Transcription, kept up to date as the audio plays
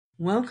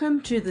Welcome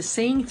to the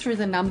Seeing Through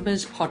the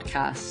Numbers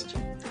podcast.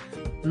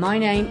 My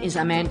name is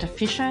Amanda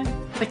Fisher,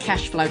 the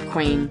Cashflow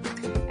Queen,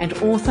 and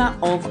author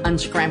of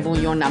Unscramble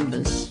Your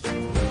Numbers.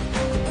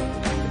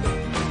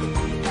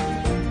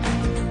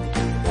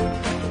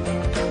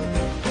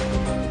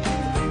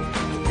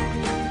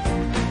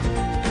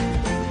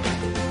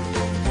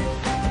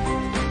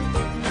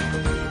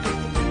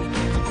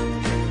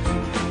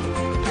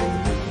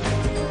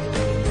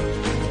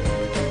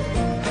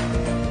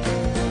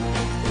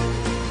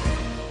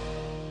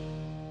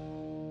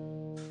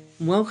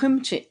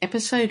 Welcome to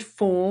episode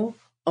 4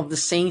 of the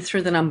Seeing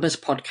Through the Numbers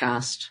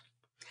podcast.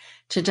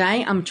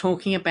 Today I'm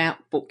talking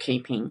about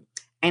bookkeeping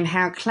and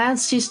how cloud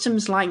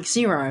systems like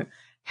Xero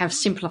have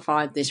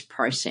simplified this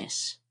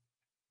process.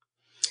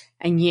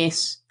 And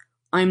yes,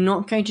 I'm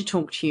not going to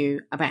talk to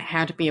you about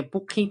how to be a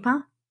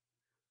bookkeeper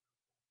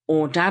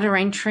or data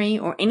entry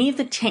or any of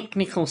the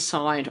technical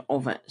side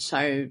of it.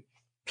 So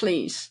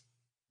please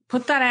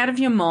put that out of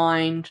your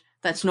mind.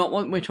 That's not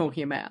what we're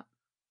talking about.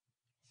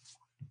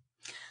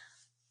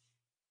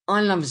 I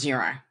love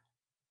Xero,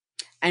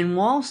 and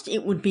whilst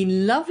it would be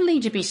lovely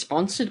to be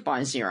sponsored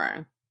by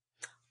Xero,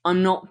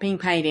 I'm not being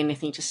paid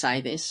anything to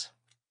say this.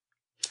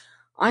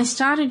 I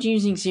started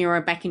using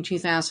Xero back in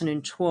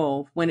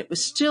 2012 when it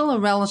was still a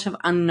relative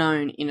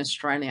unknown in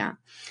Australia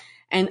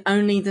and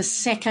only the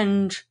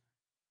second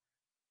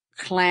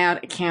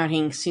cloud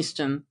accounting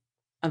system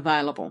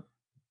available.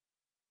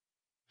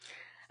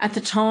 At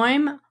the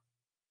time,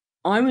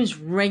 I was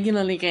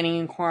regularly getting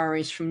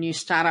inquiries from new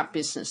startup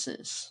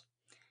businesses.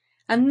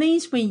 And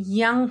these were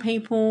young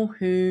people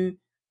who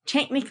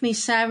technically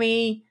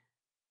savvy,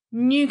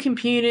 knew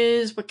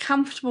computers, were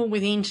comfortable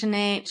with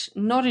internet,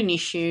 not an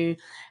issue.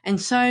 And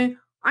so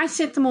I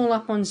set them all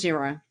up on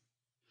Xero.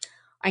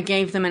 I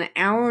gave them an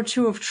hour or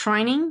two of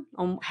training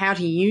on how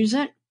to use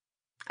it,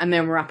 and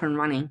then we're up and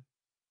running.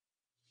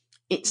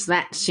 It's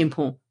that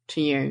simple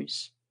to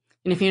use.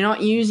 And if you're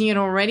not using it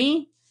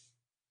already,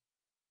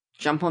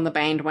 jump on the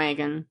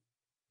bandwagon.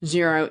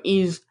 Xero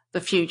is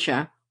the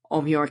future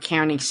of your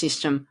accounting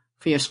system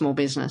for your small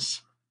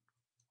business.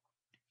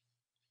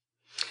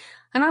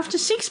 And after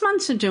 6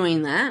 months of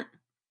doing that,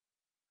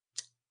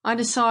 I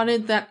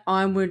decided that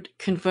I would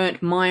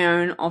convert my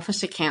own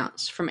office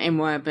accounts from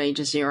MYOB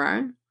to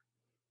Xero.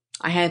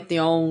 I had the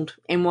old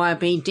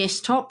MYOB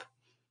desktop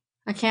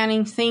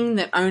accounting thing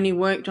that only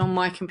worked on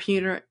my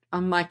computer,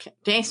 on my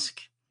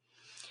desk.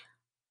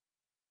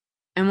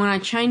 And when I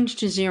changed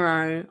to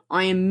Xero,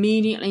 I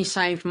immediately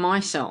saved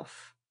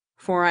myself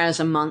 4 hours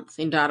a month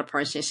in data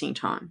processing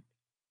time.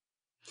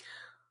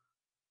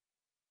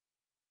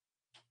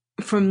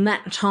 From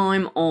that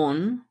time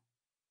on,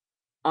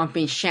 I've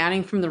been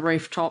shouting from the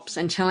rooftops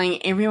and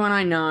telling everyone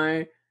I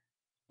know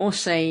or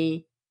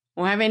see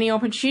or have any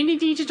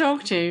opportunity to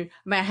talk to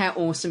about how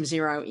awesome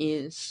Xero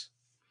is.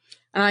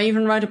 And I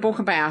even wrote a book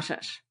about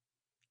it,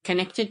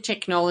 Connected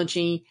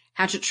Technology,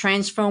 How to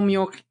Transform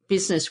Your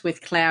Business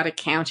with Cloud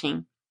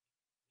Accounting.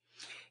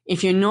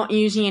 If you're not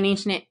using an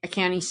internet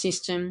accounting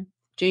system,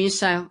 do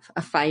yourself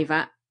a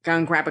favour, go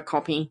and grab a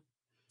copy.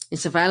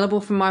 It's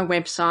available from my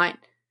website,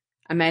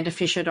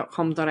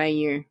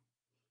 amandafisher.com.au.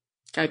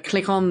 Go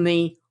click on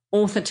the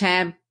author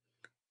tab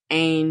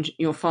and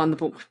you'll find the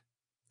book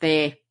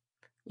there.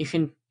 You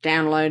can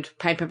download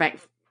paperback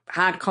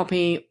hard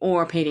copy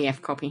or a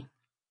PDF copy.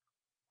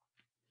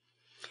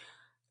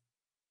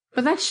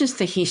 But that's just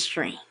the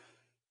history.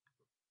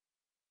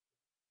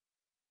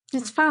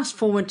 Let's fast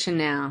forward to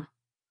now.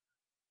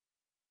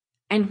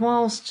 And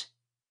whilst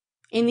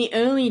in the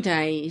early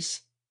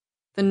days,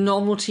 the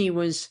novelty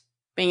was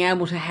being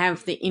able to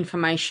have the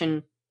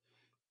information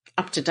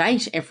up to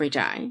date every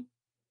day,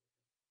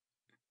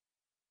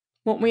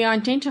 what we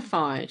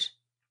identified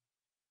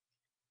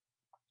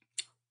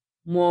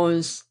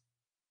was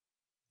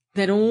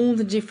that all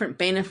the different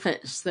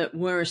benefits that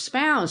were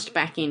espoused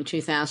back in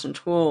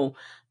 2012,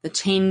 the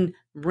 10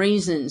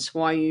 reasons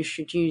why you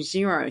should use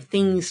Xero,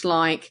 things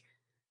like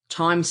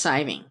time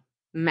saving,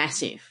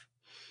 massive,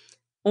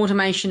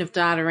 automation of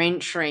data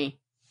entry,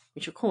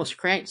 which of course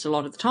creates a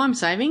lot of the time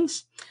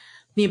savings,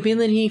 the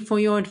ability for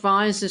your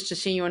advisors to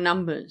see your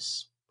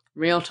numbers,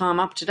 real-time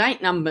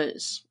up-to-date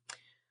numbers.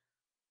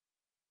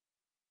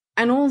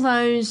 And all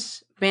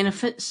those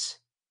benefits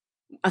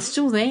are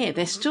still there.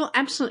 They're still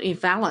absolutely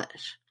valid.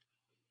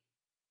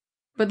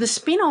 But the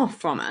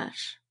spin-off from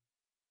it,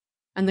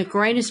 and the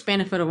greatest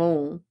benefit of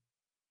all,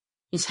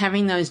 is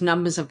having those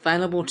numbers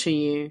available to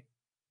you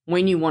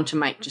when you want to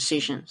make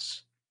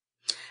decisions.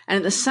 And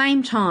at the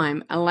same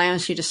time,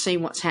 allows you to see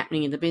what's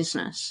happening in the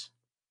business.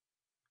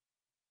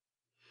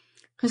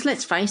 Because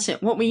let's face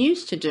it, what we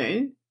used to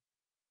do,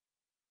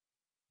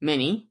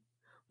 many,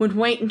 would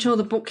wait until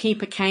the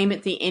bookkeeper came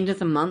at the end of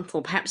the month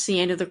or perhaps the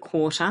end of the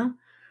quarter,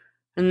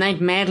 and they'd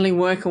madly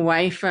work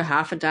away for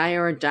half a day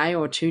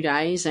or 2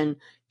 days and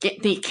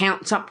get the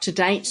accounts up to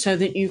date so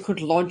that you could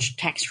lodge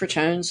tax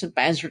returns and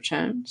BAS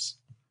returns.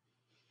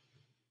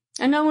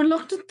 And no one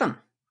looked at them.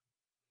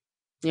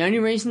 The only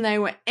reason they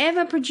were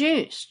ever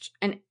produced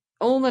and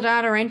all the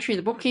data entry,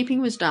 the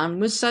bookkeeping was done,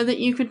 was so that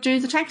you could do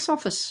the tax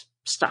office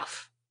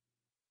stuff.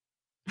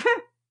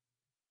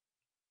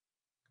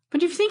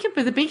 But if you think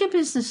about the bigger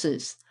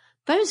businesses,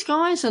 those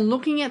guys are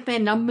looking at their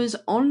numbers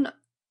on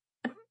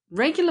a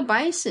regular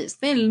basis.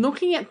 They're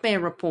looking at their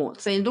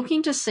reports. They're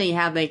looking to see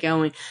how they're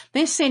going.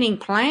 They're setting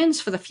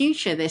plans for the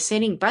future. They're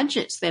setting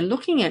budgets. They're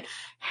looking at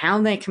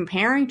how they're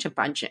comparing to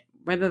budget,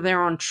 whether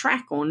they're on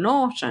track or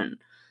not, and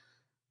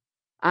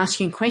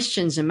asking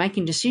questions and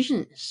making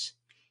decisions.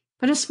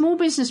 But as small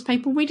business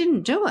people, we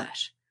didn't do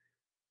it.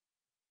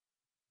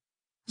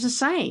 As I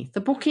say,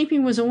 the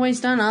bookkeeping was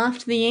always done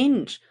after the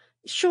end.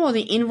 Sure,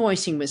 the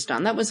invoicing was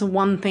done. That was the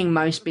one thing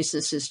most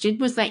businesses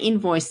did, was they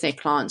invoiced their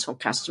clients or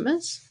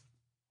customers.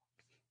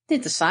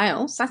 Did the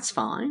sales, that's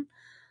fine.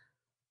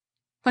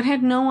 But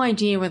had no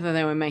idea whether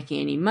they were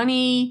making any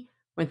money,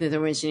 whether there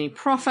was any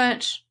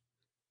profit.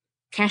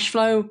 Cash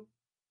flow,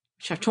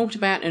 which I talked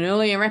about in an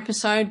earlier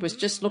episode, was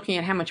just looking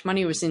at how much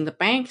money was in the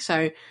bank.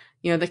 So,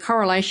 the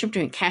correlation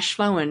between cash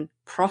flow and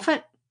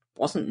profit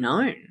wasn't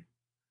known.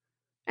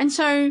 And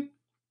so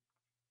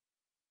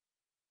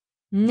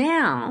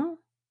now,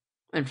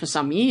 and for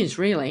some years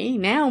really,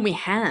 now we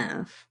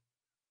have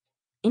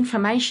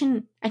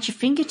information at your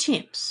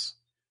fingertips.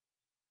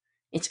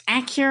 It's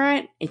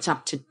accurate, it's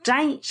up to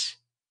date.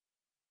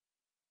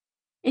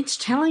 It's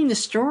telling the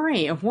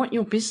story of what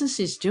your business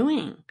is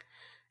doing.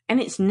 And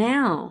it's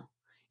now.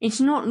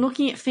 It's not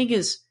looking at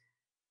figures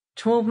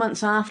 12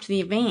 months after the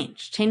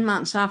event, 10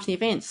 months after the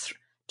event,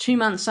 2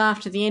 months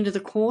after the end of the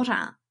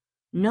quarter.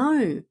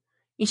 No,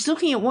 it's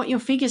looking at what your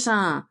figures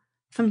are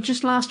from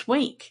just last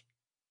week,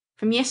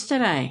 from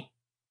yesterday.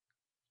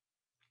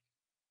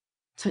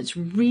 So it's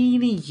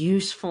really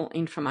useful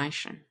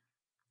information.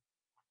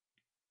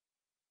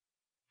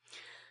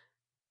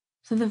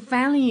 So the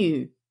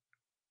value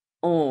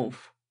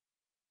of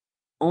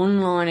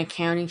online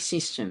accounting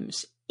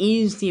systems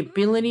is the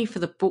ability for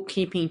the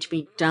bookkeeping to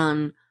be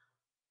done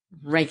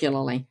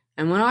regularly.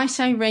 And when I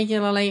say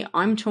regularly,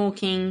 I'm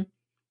talking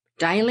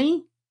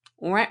daily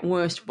or at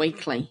worst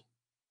weekly.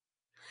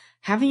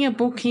 Having a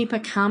bookkeeper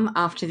come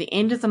after the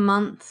end of the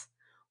month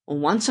or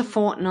once a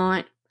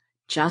fortnight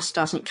just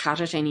doesn't cut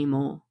it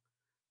anymore.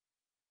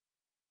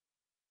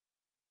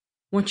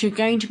 What you're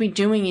going to be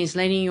doing is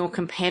letting your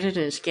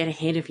competitors get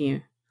ahead of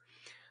you.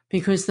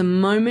 Because the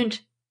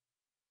moment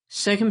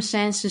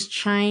circumstances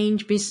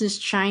change, business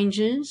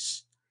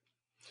changes,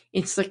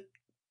 it's the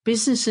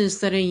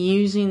businesses that are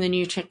using the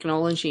new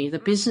technology, the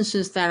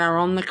businesses that are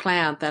on the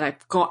cloud, that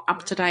have got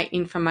up-to-date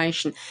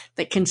information,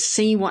 that can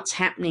see what's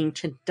happening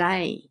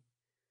today,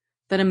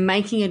 that are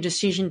making a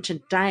decision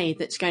today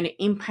that's going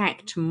to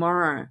impact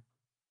tomorrow.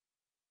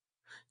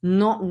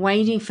 Not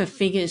waiting for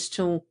figures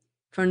for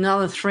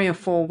another 3 or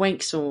 4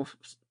 weeks or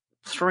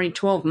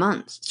 12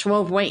 months,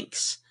 12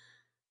 weeks.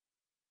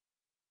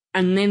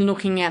 And then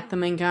looking at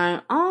them and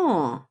going,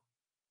 oh,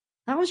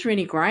 that was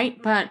really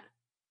great, but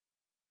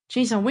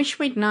geez, I wish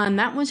we'd known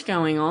that was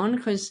going on,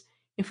 because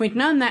if we'd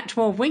known that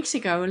 12 weeks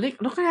ago,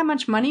 look at how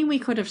much money we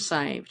could have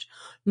saved.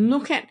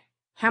 Look at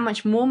how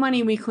much more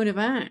money we could have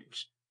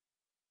earned.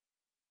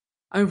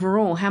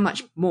 Overall, how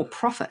much more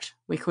profit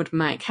we could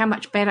make, how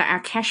much better our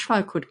cash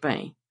flow could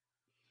be.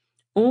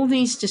 All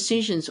these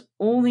decisions,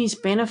 all these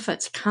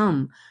benefits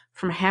come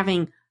from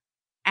having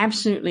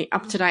absolutely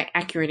up-to-date,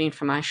 accurate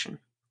information.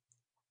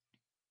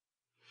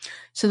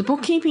 So the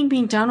bookkeeping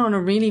being done on a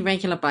really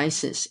regular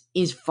basis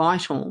is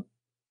vital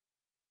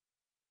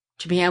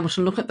to be able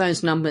to look at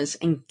those numbers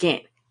and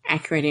get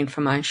accurate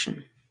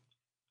information.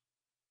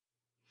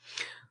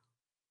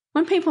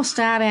 When people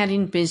start out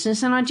in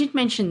business, and I did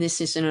mention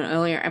this in an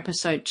earlier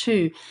episode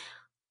too,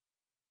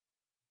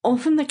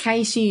 often the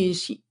case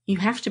is you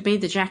have to be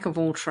the jack of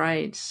all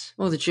trades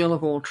or the Jill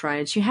of all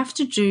trades. You have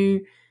to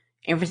do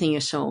everything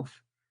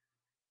yourself.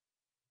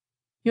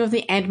 You're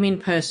the admin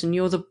person,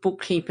 you're the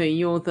bookkeeper,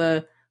 you're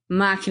the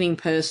marketing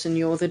person,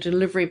 you're the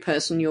delivery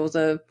person, you're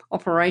the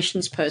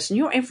operations person,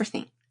 you're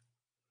everything.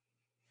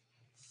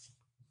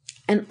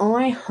 And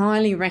I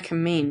highly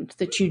recommend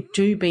that you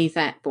do be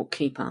that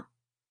bookkeeper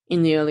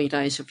in the early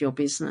days of your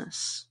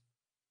business.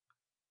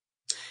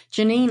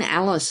 Janine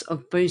Alice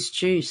of Boost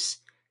Juice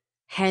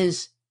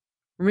has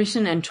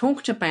written and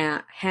talked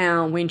about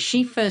how when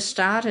she first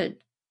started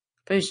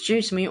Boost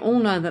Juice, and we all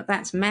know that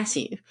that's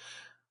massive,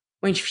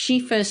 when she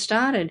first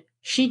started,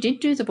 she did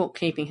do the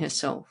bookkeeping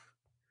herself.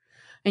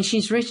 And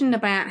she's written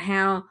about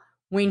how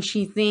when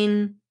she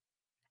then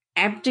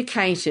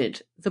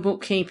abdicated the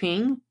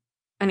bookkeeping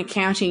and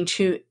accounting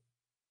to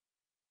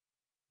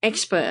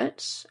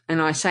experts,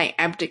 and I say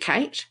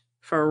abdicate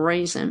for a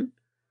reason,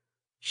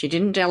 she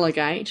didn't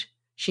delegate,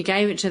 she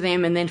gave it to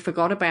them and then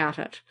forgot about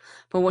it.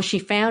 But what she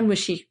found was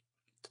she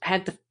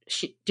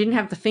didn't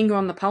have the finger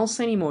on the pulse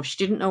anymore. She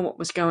didn't know what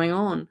was going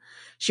on.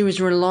 She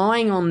was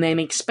relying on them,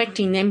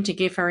 expecting them to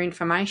give her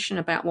information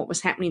about what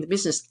was happening in the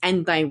business,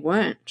 and they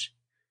weren't.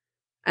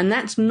 And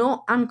that's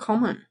not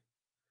uncommon.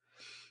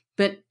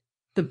 But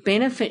the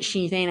benefit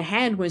she then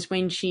had was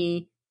when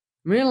she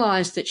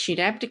realized that she'd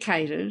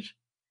abdicated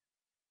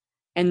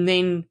and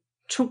then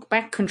took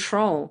back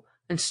control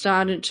and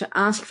started to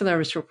ask for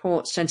those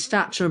reports and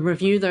start to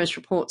review those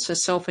reports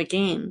herself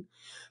again,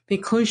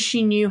 because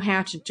she knew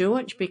how to do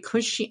it,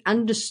 because she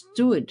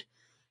understood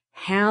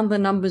how the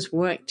numbers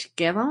work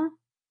together,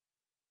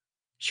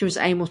 she was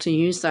able to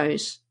use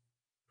those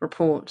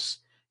reports.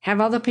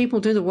 Have other people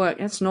do the work.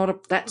 That's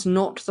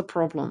not the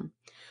problem.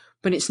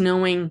 But it's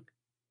knowing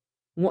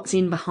what's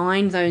in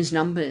behind those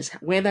numbers,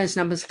 where those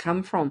numbers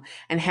come from,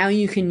 and how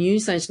you can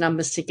use those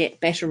numbers to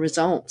get better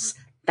results.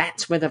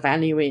 That's where the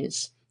value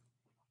is.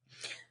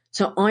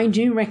 So I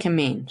do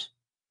recommend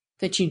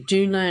that you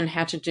do learn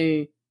how to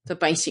do the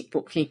basic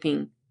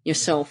bookkeeping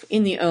yourself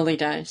in the early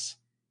days.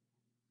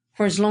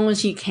 For as long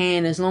as you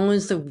can, as long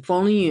as the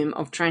volume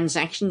of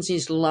transactions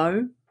is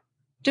low,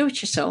 do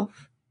it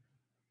yourself.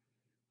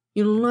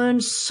 You'll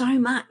learn so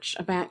much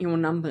about your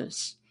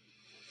numbers.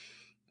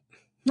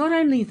 Not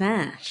only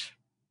that,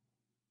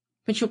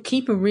 but you'll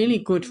keep a really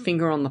good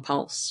finger on the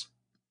pulse.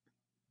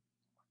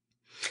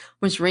 I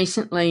was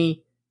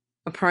recently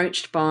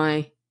approached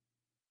by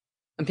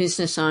a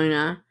business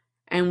owner,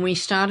 and we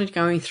started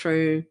going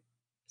through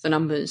the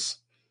numbers.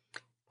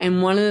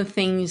 And one of the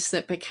things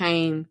that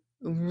became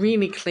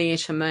really clear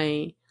to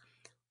me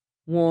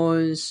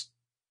was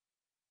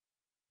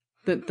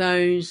that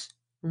those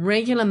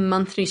regular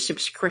monthly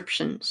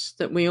subscriptions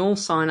that we all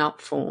sign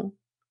up for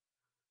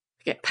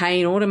get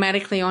paid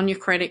automatically on your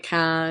credit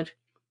card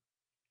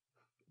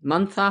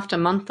month after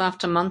month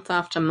after month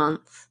after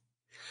month.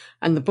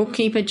 And the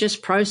bookkeeper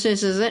just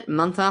processes it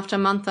month after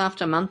month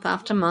after month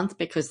after month,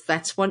 because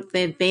that's what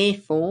they're there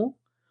for.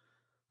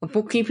 A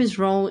bookkeeper's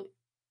role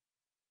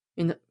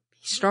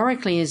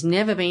historically has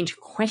never been to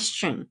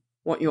question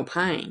what you're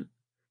paying.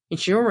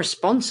 It's your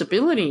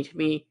responsibility to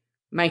be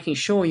making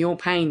sure you're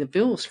paying the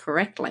bills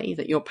correctly,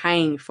 that you're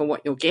paying for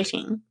what you're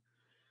getting.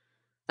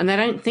 And they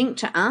don't think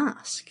to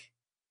ask,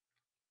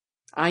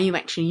 are you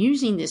actually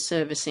using this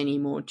service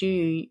anymore?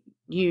 Do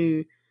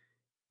you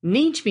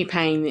need to be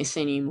paying this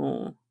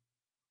anymore?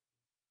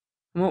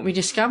 And what we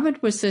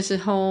discovered was there's a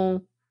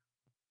whole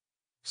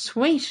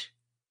suite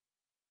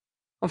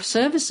of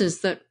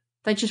services that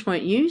they just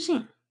weren't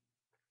using.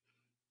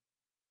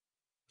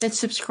 They'd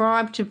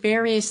subscribed to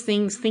various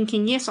things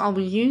thinking, yes, I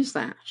will use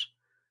that.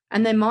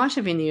 And they might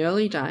have in the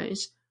early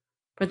days,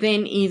 but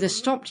then either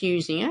stopped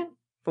using it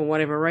for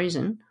whatever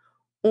reason,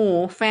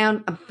 or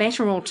found a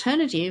better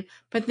alternative,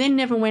 but then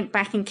never went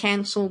back and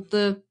cancelled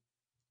the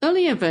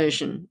earlier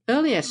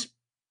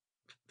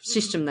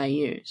system they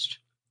used.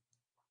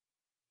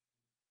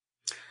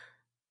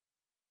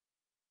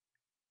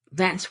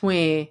 That's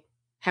where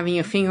having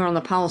your finger on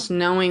the pulse,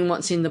 knowing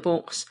what's in the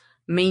books,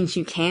 means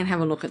you can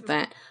have a look at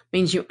that,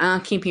 means you are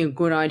keeping a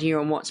good idea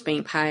on what's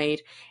being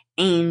paid,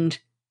 and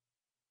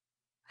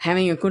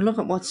having a good look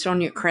at what's on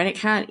your credit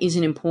card is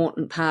an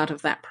important part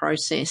of that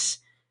process,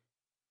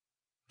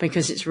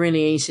 because it's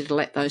really easy to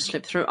let those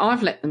slip through.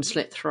 I've let them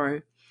slip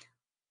through.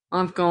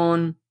 I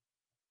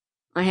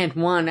had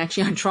one,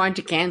 actually I tried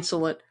to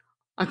cancel it.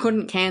 I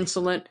couldn't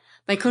cancel it.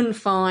 They couldn't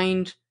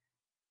find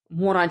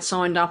what I'd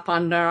signed up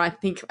under. I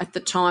think at the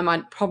time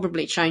I'd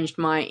probably changed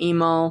my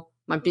email,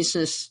 my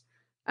business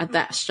at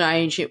that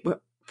stage. It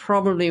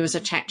probably was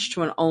attached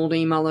to an old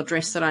email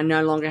address that I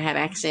no longer had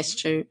access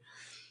to,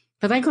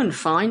 but they couldn't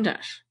find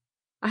it.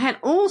 I had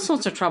all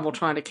sorts of trouble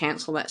trying to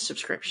cancel that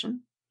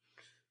subscription.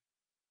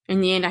 In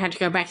the end, I had to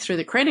go back through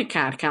the credit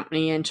card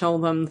company and tell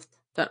them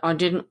that I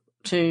didn't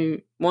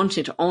want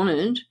it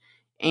honoured,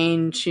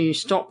 and to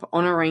stop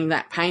honouring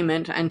that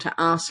payment and to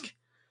ask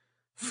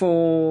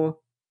for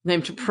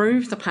them to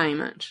prove the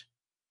payment.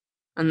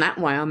 And that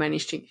way I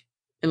managed to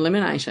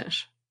eliminate it.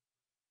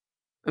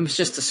 It was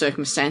just the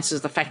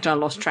circumstances, the fact I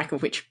lost track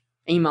of which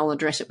email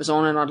address it was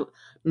on, and I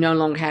no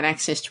longer had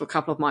access to a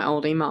couple of my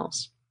old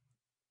emails.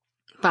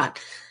 But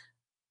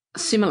a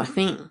similar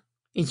thing.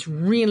 It's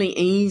really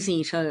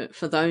easy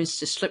for those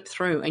to slip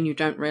through and you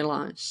don't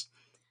realise.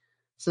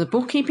 So the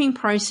bookkeeping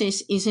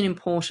process is an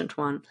important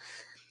one.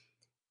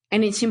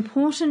 And it's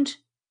important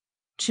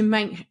to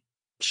make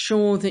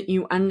sure that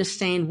you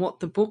understand what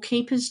the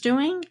bookkeeper's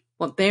doing,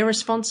 what their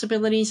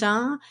responsibilities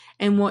are,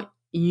 and what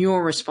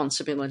your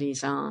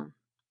responsibilities are.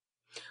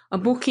 A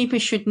bookkeeper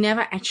should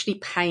never actually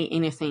pay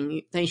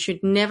anything. They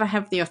should never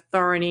have the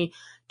authority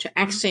to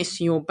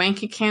access your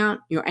bank account,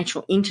 your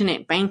actual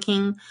internet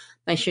banking.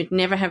 They should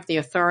never have the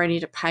authority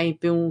to pay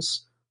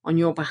bills on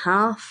your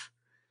behalf.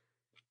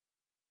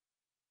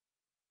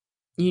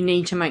 You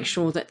need to make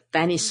sure that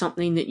that is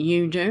something that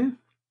you do.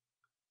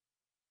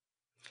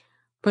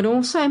 But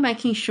also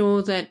making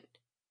sure that,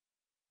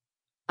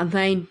 are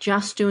they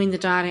just doing the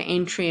data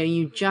entry? Are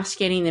you just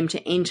getting them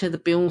to enter the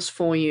bills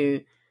for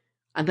you?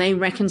 Are they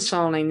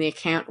reconciling the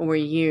account, or are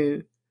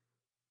you?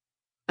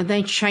 Are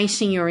they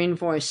chasing your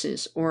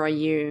invoices, or are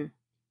you?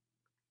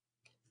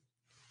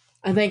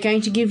 Are they going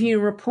to give you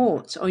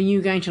reports, or are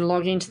you going to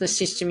log into the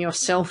system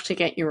yourself to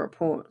get your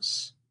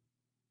reports?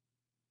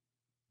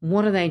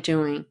 What are they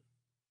doing?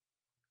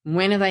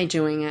 When are they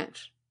doing it?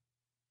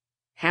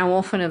 How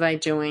often are they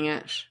doing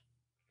it?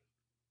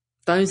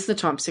 Those are the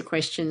types of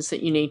questions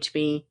that you need to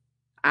be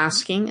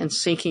asking and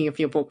seeking of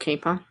your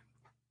bookkeeper.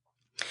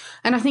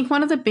 And I think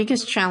one of the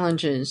biggest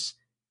challenges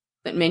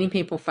that many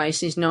people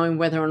face is knowing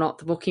whether or not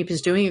the bookkeeper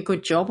is doing a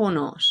good job or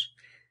not.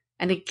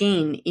 And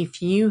again,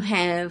 if you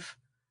have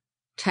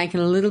taken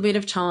a little bit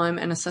of time,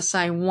 and as I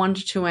say, 1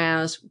 to 2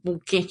 hours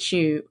will get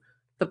you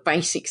the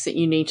basics that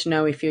you need to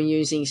know if you're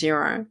using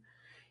Xero.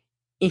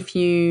 If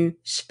you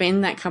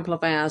spend that couple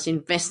of hours,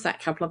 invest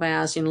that couple of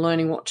hours in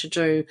learning what to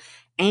do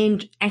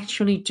and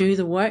actually do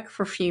the work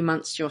for a few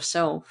months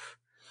yourself,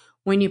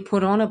 when you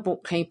put on a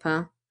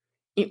bookkeeper,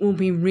 it will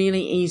be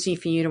really easy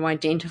for you to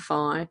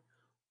identify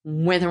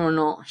whether or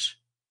not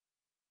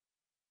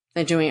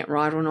they're doing it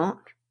right or not,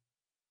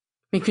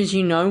 because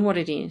you know what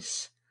it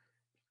is.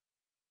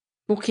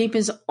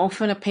 Bookkeepers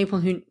often are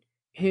people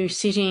who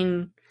sit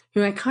in,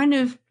 who are kind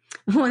of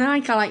what I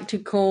like to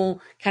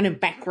call kind of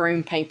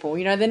backroom people.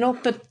 You know, they're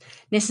not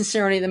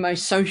necessarily the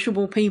most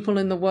sociable people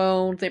in the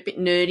world. They're a bit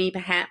nerdy,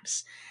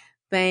 perhaps.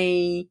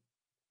 And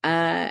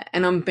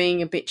I'm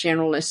being a bit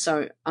generalist,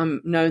 so I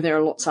know there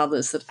are lots of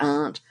others that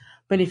aren't.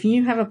 But if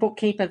you have a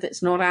bookkeeper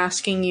that's not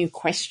asking you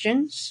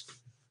questions,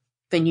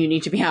 then you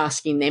need to be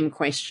asking them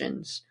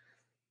questions,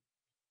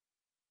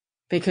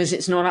 because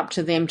it's not up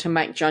to them to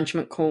make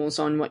judgment calls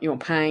on what you're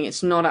paying.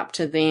 It's not up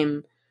to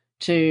them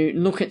to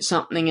look at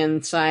something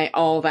and say,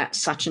 oh, that's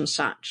such and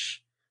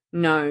such.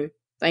 No,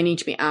 they need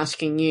to be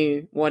asking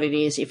you what it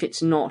is if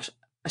it's not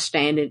a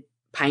standard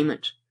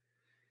payment.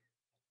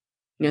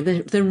 You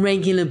know, the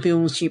regular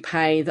bills you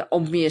pay, the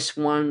obvious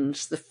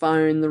ones, the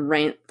phone, the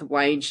rent, the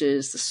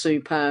wages, the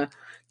super,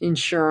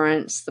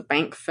 insurance, the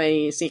bank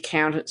fees, the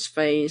accountant's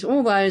fees,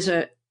 all those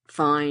are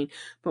fine.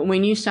 But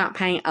when you start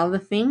paying other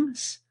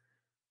things,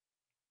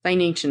 they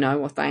need to know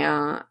what they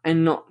are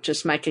and not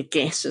just make a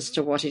guess as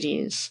to what it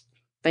is.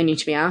 They need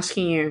to be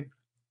asking you.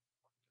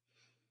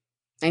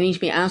 They need to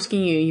be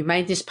asking you, you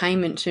made this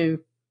payment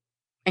to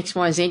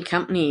XYZ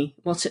company,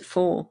 what's it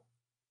for?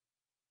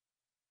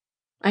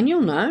 And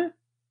you'll know.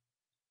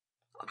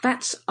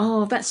 That's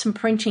some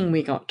printing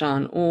we got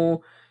done.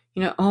 Or,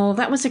 you know,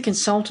 that was a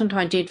consultant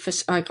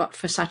I got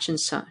for such and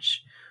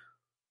such.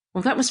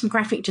 Or that was some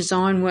graphic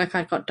design work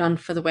I got done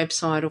for the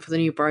website or for the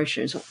new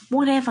brochures or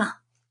whatever.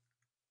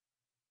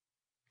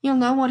 You'll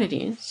know what it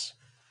is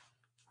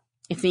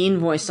if the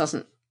invoice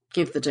doesn't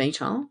give the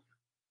detail.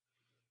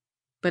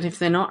 But if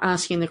they're not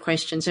asking the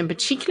questions, and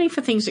particularly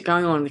for things that are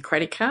going on in the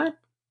credit card,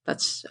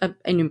 that's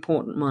an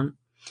important one.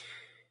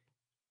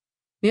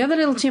 The other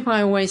little tip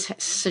I always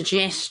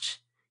suggest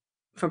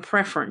for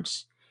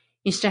preference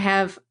is to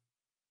have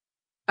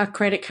a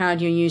credit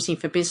card you're using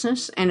for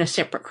business and a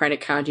separate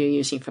credit card you're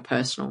using for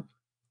personal.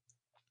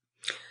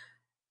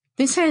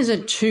 This has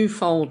a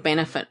twofold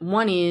benefit.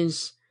 One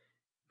is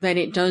that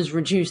it does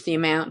reduce the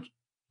amount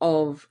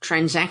of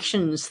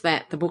transactions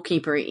that the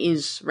bookkeeper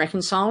is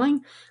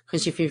reconciling,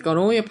 because if you've got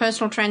all your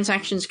personal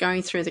transactions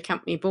going through the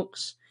company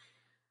books,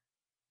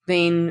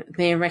 then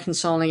they're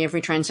reconciling every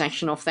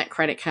transaction off that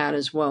credit card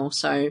as well.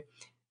 So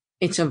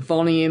it's a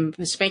volume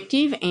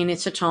perspective and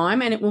it's a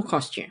time, and it will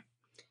cost you.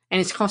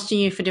 And it's costing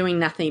you for doing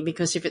nothing,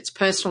 because if it's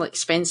personal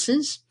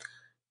expenses,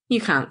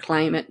 you can't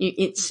claim it.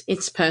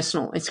 It's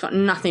personal. It's got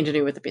nothing to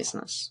do with the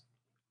business.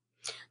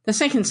 The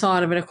second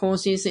side of it, of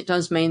course, is it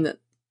does mean that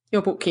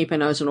your bookkeeper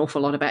knows an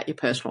awful lot about your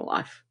personal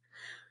life.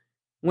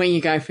 Where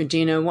you go for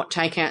dinner, what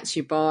takeouts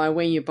you buy,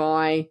 where you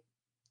buy,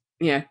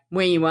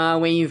 where you are,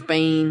 where you've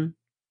been.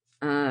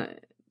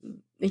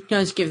 It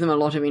does give them a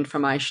lot of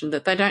information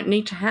that they don't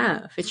need to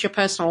have. It's your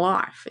personal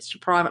life. It's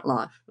your private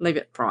life. Leave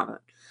it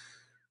private.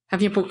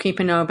 Have your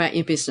bookkeeper know about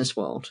your business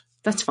world.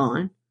 That's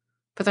fine.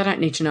 But they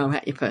don't need to know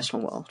about your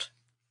personal world.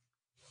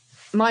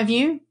 My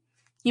view,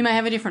 you may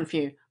have a different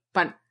view,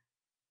 but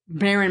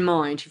bear in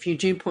mind, if you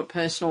do put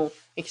personal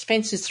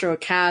expenses through a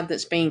card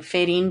that's being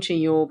fed into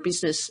your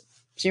business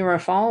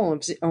Xero file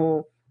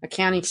or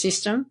accounting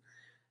system,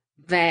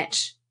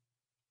 that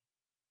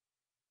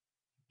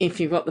if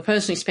you've got the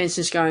personal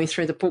expenses going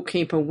through, the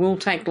bookkeeper will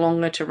take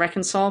longer to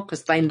reconcile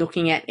because they're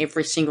looking at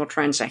every single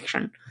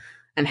transaction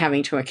and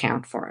having to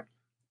account for it.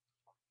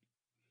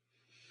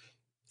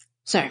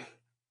 So,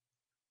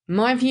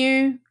 my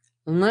view,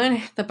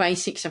 learn the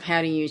basics of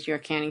how to use your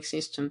accounting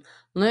system.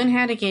 Learn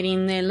how to get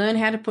in there. Learn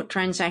how to put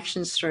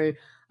transactions through.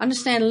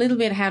 Understand a little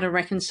bit how to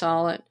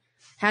reconcile it,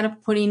 how to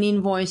put in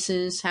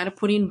invoices, how to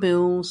put in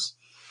bills,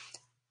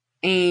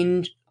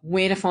 and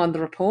where to find the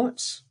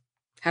reports,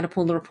 how to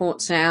pull the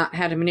reports out,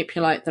 how to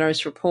manipulate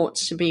those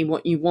reports to be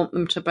what you want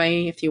them to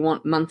be, if you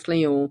want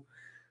monthly or,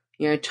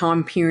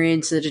 time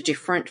periods that are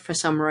different for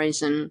some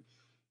reason.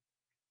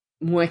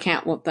 Work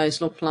out what those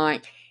look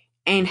like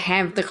and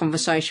have the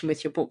conversation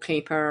with your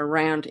bookkeeper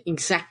around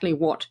exactly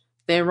what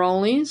their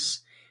role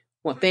is,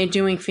 what they're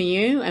doing for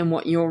you, and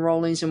what your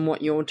role is and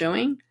what you're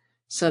doing,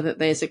 so that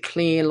there's a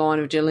clear line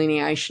of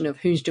delineation of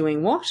who's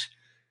doing what,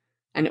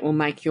 and it will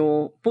make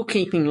your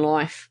bookkeeping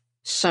life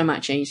so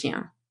much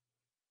easier.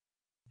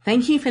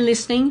 Thank you for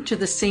listening to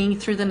the Seeing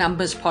Through the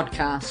Numbers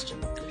podcast.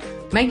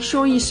 Make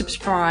sure you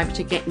subscribe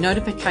to get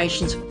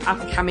notifications of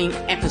upcoming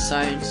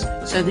episodes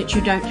so that you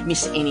don't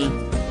miss any.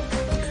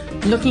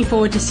 Looking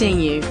forward to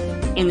seeing you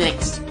in the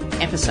next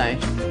episode.